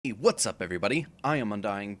Hey, what's up everybody? I am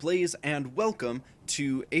Undying Blaze and welcome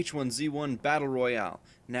to H1Z1 Battle Royale.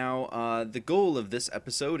 Now, the goal of this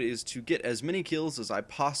episode is to get as many kills as I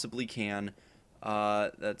possibly can.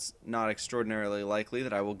 That's not extraordinarily likely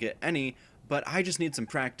that I will get any, but I just need some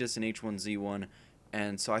practice in H1Z1,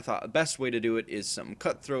 and so I thought the best way to do it is some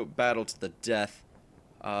cutthroat battle to the death,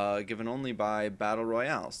 given only by Battle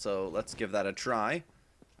Royale. So let's give that a try.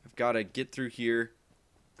 I've got to get through here.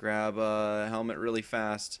 Grab a helmet really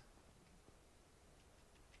fast.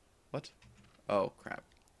 What? Oh, crap.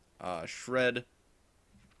 Shred.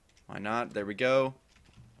 Why not? There we go.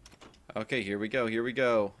 Okay, here we go, here we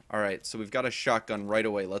go. Alright, so we've got a shotgun right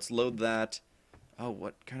away. Let's load that. Oh,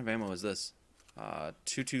 what kind of ammo is this?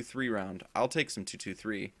 223 round. I'll take some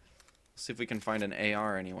 223. See if we can find an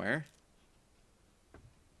AR anywhere.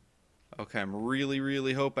 Okay, I'm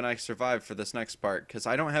really hoping I survive for this next part, because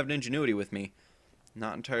I don't have NinjaNuity with me.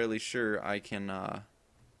 Not entirely sure I can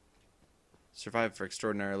survive for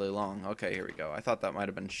extraordinarily long. Okay, here we go. I thought that might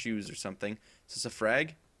have been shoes or something. Is this a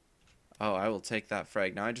frag? Oh, I will take that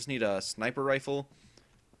frag. Now I just need a sniper rifle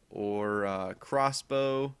or a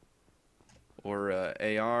crossbow or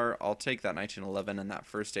a AR. I'll take that 1911 and that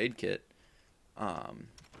first aid kit.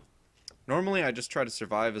 Normally I just try to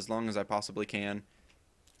survive as long as I possibly can.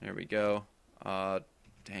 There we go.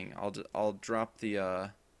 Dang, I'll drop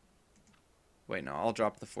the wait, no, I'll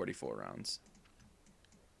drop the 44 rounds.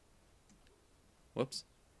 Whoops.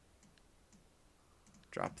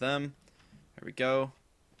 Drop them. There we go.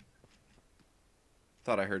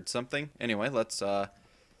 Thought I heard something. Anyway, let's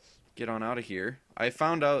get on out of here. I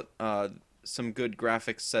found out some good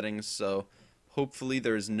graphics settings, so hopefully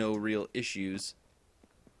there's no real issues.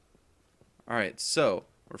 Alright, so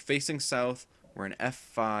we're facing south. We're in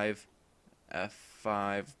F5.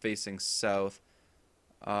 F5 facing south.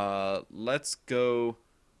 Let's go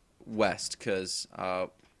west, because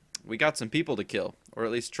we got some people to kill, or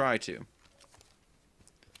at least try to. There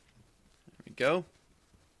we go.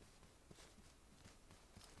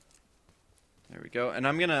 There we go. And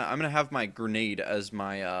I'm gonna have my grenade as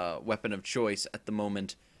my weapon of choice at the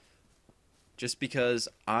moment, just because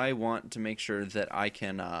I want to make sure that I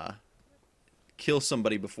can kill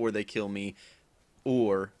somebody before they kill me,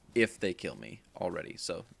 or if they kill me already.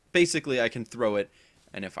 So basically, I can throw it.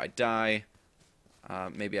 And if I die,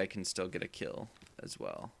 maybe I can still get a kill as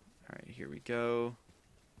well. Alright, here we go.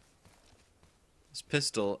 This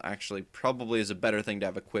pistol actually probably is a better thing to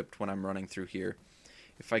have equipped when I'm running through here.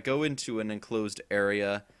 If I go into an enclosed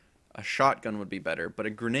area, a shotgun would be better. But a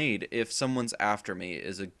grenade, if someone's after me,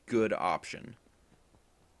 is a good option.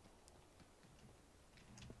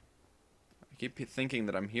 I keep thinking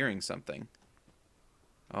that I'm hearing something.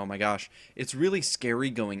 Oh my gosh, it's really scary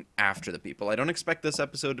going after the people. I don't expect this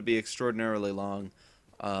episode to be extraordinarily long,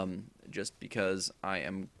 just because I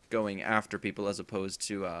am going after people as opposed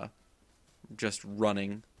to just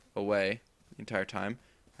running away the entire time.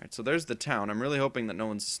 Alright, so there's the town. I'm really hoping that no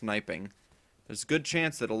one's sniping. There's a good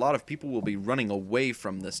chance that a lot of people will be running away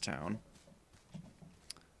from this town.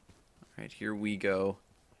 Alright, here we go.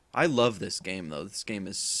 I love this game, though. This game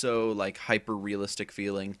is so, like, hyper-realistic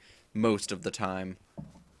feeling most of the time.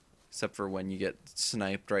 Except for when you get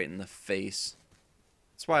sniped right in the face.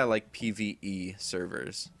 That's why I like PvE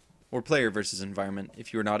servers. Or player versus environment,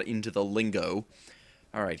 if you're not into the lingo.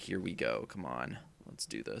 Alright, here we go. Come on. Let's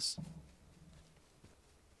do this.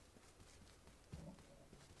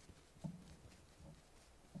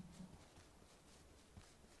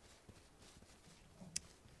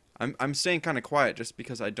 I'm staying kind of quiet just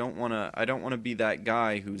because I don't wanna be that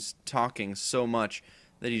guy who's talking so much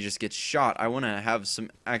that he just gets shot. I want to have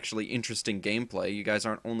some actually interesting gameplay. You guys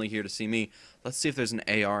aren't only here to see me. Let's see if there's an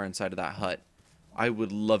AR inside of that hut. I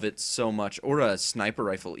would love it so much. Or a sniper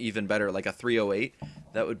rifle, even better, like a 308.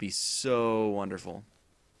 That would be so wonderful.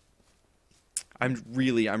 I'm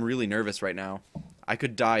really nervous right now. I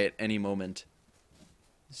could die at any moment.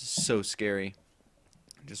 This is so scary.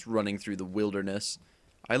 Just running through the wilderness.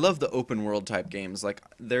 I love the open world type games. Like,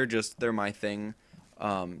 they're my thing.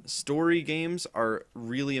 Story games are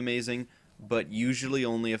really amazing, but usually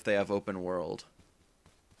only if they have open world.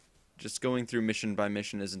 Just going through mission by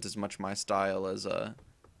mission isn't as much my style as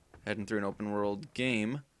heading through an open world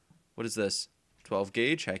game. What is this? 12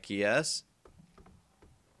 gauge? Heck yes.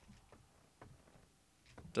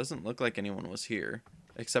 Doesn't look like anyone was here,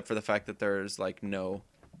 except for the fact that there's like no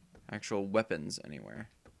actual weapons anywhere.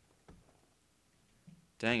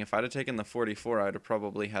 Dang, if I'd have taken the 44, I'd have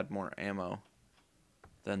probably had more ammo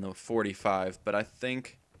than the 45, but I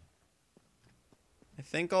think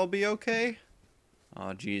I'll be okay.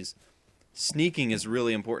 Oh, geez. Sneaking is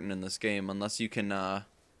really important in this game, unless you can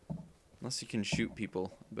Unless you can shoot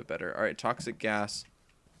people a bit better. Alright, toxic gas.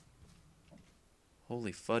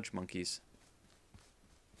 Holy fudge monkeys.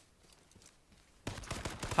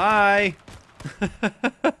 Hi!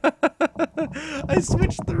 I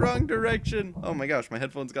switched the wrong direction. Oh my gosh, my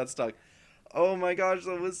headphones got stuck. Oh my gosh,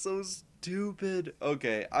 that was so stupid.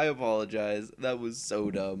 Okay, I apologize. That was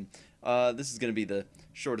so dumb. This is going to be the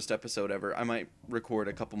shortest episode ever. I might record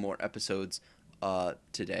a couple more episodes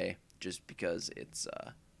today just because it's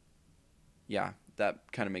yeah,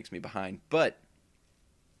 that kind of makes me behind. But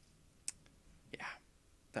yeah,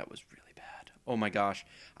 that was really bad. Oh my gosh.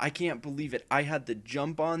 I can't believe it. I had the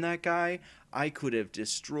jump on that guy. I could have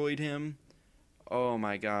destroyed him. Oh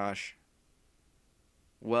my gosh.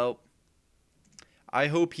 Well, I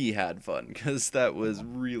hope he had fun, because that was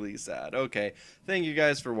really sad. Okay, thank you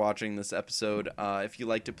guys for watching this episode. If you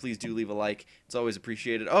liked it, please do leave a like. It's always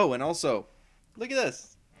appreciated. Oh, and also, look at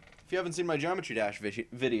this. If you haven't seen my Geometry Dash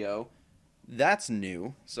video, that's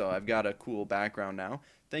new. So I've got a cool background now.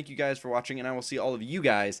 Thank you guys for watching, and I will see all of you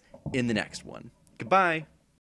guys in the next one. Goodbye.